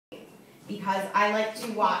because I like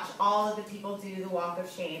to watch all of the people do the walk of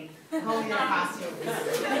shame, home in their costumes.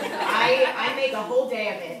 I make a whole day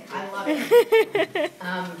of it. I love it.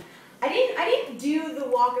 I didn't do the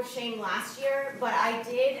walk of shame last year, but I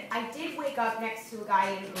did wake up next to a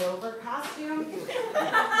guy in a Grover costume.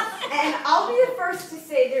 And I'll be the first to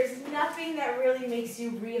say there's nothing that really makes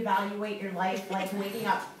you reevaluate your life like waking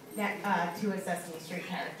up to a Sesame Street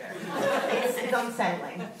character. It's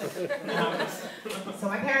unsettling. So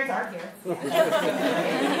my parents are here.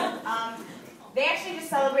 They actually just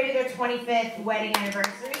celebrated their 25th wedding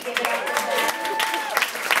anniversary. Give it up for them.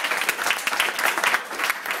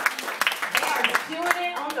 They are doing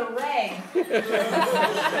it on the reg.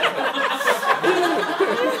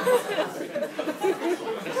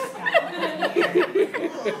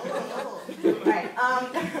 Right.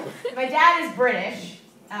 My dad is British.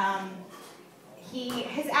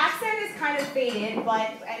 His accent is kind of faded,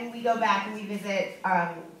 and we go back and we visit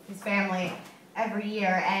his family every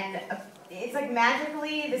year, and it's like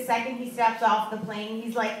magically the second he steps off the plane,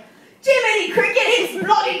 he's like, "Jiminy Cricket, it's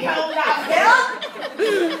bloody cold out here.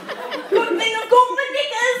 Good thing I've got my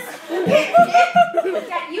knickers. Hip, hip."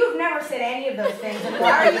 Dad, you have never said any of those things, and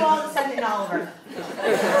why are you all of a sudden in Oliver?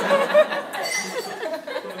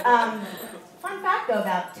 Fun fact, though,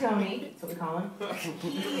 about Tony, that's what we call him,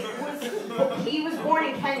 he was born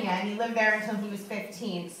in Kenya, and he lived there until he was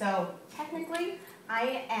 15, so technically,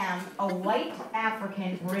 I am a white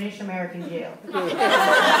African British-American Jew. Good for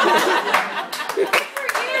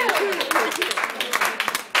you!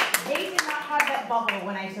 They did not have that bubble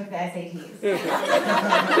when I took the SATs.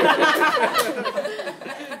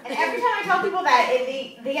 And every time I tell people that,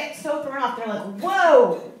 they get so thrown off, they're like,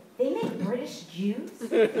 "Whoa! They make British Jews?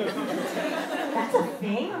 That's a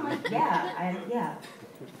thing?" I'm like, yeah.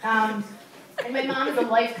 And my mom is a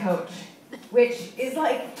life coach, which is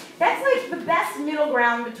like, that's like the best middle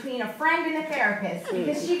ground between a friend and a therapist,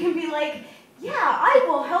 because she can be like, "Yeah, I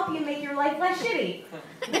will help you make your life less shitty."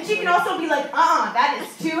 But she can also be like, that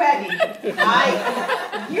is too heavy.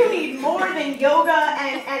 You need more than yoga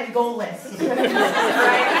and a goal list.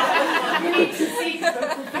 Right? You need to seek some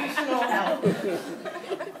professional help.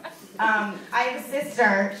 I have a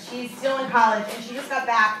sister, she's still in college, and she just got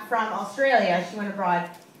back from Australia. She went abroad,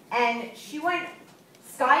 and she went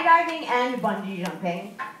skydiving and bungee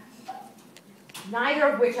jumping, neither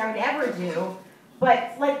of which I would ever do,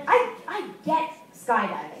 but like, I get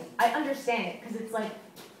skydiving. I understand it, because it's like,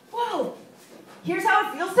 whoa, here's how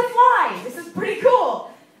it feels to fly. This is pretty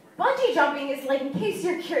cool. Bungee jumping is like, in case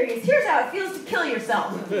you're curious, here's how it feels to kill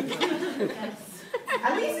yourself.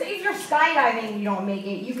 At least if you're skydiving and you don't make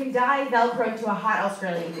it, you can die Velcro to a hot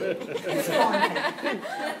Australian dude.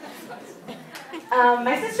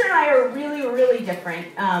 My sister and I are really, really different.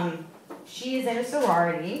 She is in a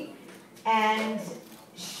sorority, and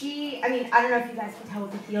I don't know if you guys can tell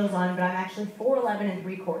with the heels on, but I'm actually 4'11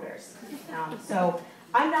 3/4. So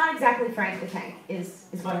I'm not exactly Frank the Tank, is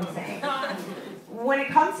what I'm saying. When it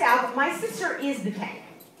comes to alcohol, my sister is the tank.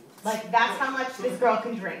 Like, that's how much this girl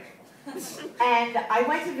can drink. And I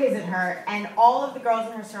went to visit her, and all of the girls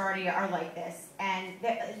in her sorority are like this, and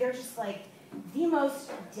they're just like the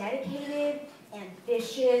most dedicated,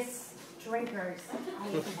 ambitious drinkers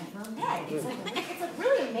I've ever met. It's like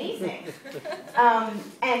really amazing.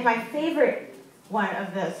 And my favorite one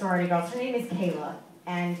of the sorority girls, her name is Kayla,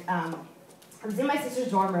 and I was in my sister's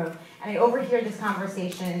dorm room, and I overhear this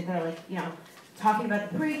conversation. They're like, talking about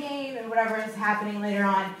the pregame and whatever is happening later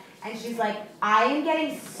on. And she's like, "I am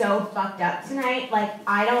getting so fucked up tonight, like,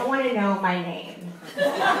 I don't want to know my name."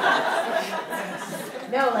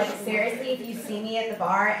 No, like, seriously, if you see me at the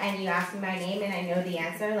bar and you ask me my name and I know the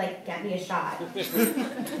answer, like, get me a shot.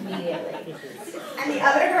 Immediately. And the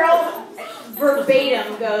other girl,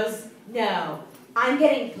 verbatim, goes, "No, I'm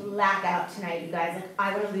getting blackout tonight, you guys. Like,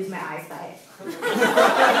 I want to lose my eyesight."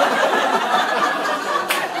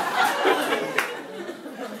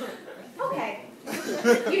 Okay.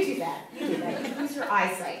 You do that. You lose your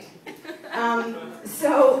eyesight. And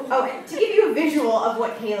to give you a visual of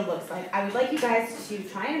what Kayla looks like, I would like you guys to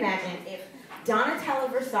try and imagine if Donatella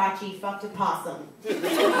Versace fucked a possum.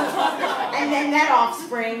 And then that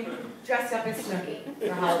offspring dressed up as Snooki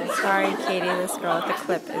for Halloween. Sorry, Katie, this girl with the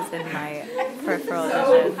clip is in my peripheral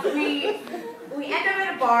vision. We end up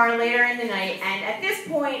at a bar later in the night, and at this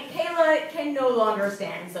point, Kayla can no longer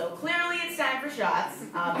stand, so clearly it's time for shots,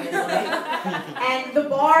 obviously. And the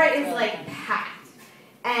bar is, like, packed.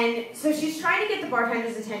 And so she's trying to get the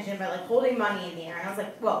bartender's attention by, like, holding money in the air. And I was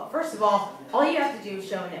like, well, first of all you have to do is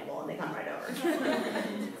show a nipple, and they come right over.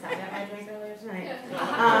 Sorry, I had my drink earlier tonight.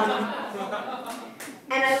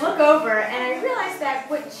 And I look over and I realize that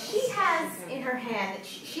what she has in her hand that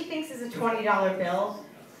she thinks is a $20 bill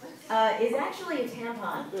is actually a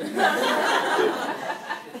tampon.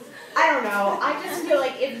 I don't know. I just feel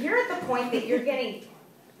like if you're at the point that you're getting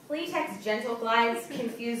Playtex Gentle Glides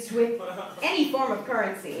confused with any form of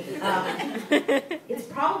currency, it's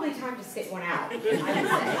probably time to sit one out, I would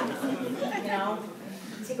say. You know?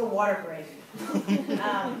 Take a water break.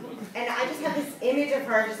 And I just have this image of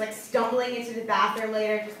her just like stumbling into the bathroom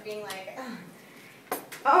later, just being like,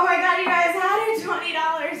 oh my god, you guys, how did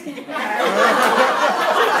 $20 get there?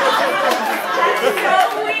 That's so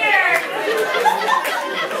weird.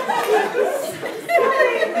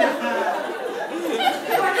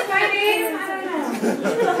 What's my name? I don't know.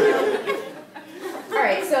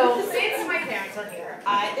 Alright, so since my parents are here,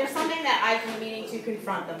 there's something that I've been meaning to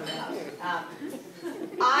confront them about.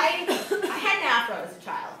 I had an afro as a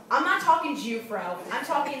child. I'm not talking Jew-fro, I'm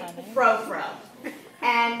talking fro-fro.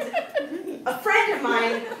 And a friend of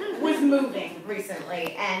mine was moving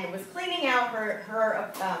recently and was cleaning out her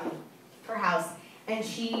house, and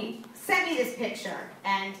she sent me this picture.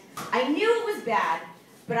 And I knew it was bad,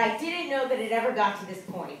 but I didn't know that it ever got to this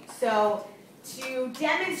point. So to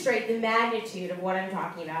demonstrate the magnitude of what I'm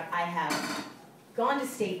talking about, I have gone to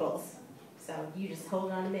Staples. So you just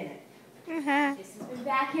hold on a minute. This has been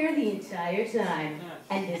back here the entire time,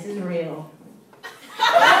 and this is real. This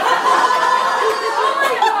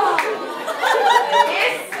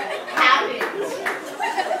happened.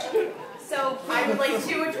 So I would like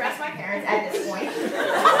to address my parents at this point.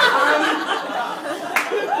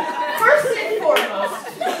 First and foremost,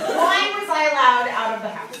 why was I allowed out of the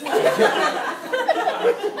house?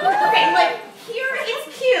 Okay, like, here it's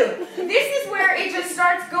cute. This is where it just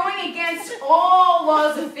starts going against all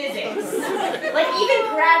laws of physics. Like, even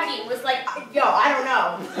gravity was like, yo, I don't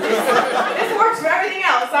know. This works for everything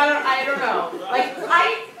else. I don't know. Like,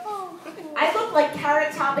 I look like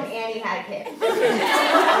Carrot Top and Annie had a kid.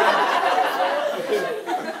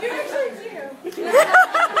 You actually do.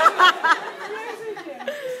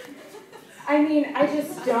 I mean, I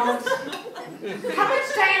just don't. How much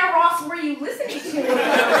Diana Ross were you listening to?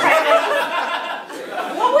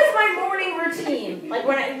 What was my morning routine? Like,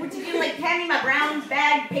 did you like hand me my brown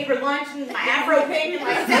bag, paper lunch, and my afro pick, and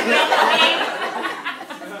like set me up the game?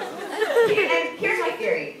 And here's my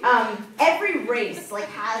theory. Every race like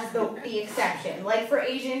has the exception. Like for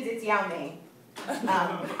Asians, it's Yao Ming.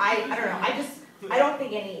 I don't know. I don't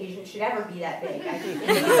think any Asian should ever be that big. I think it's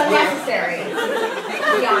unnecessary. To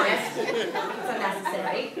be honest, it's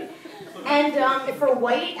unnecessary. And for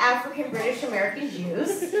white African British American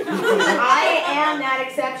Jews, I am that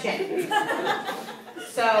exception.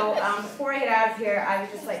 So before I get out of here, I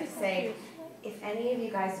would just like to say, if any of you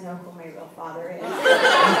guys know who my real father is,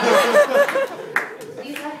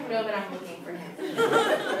 please let him know that I'm looking for him.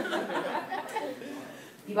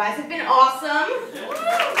 You guys have been awesome.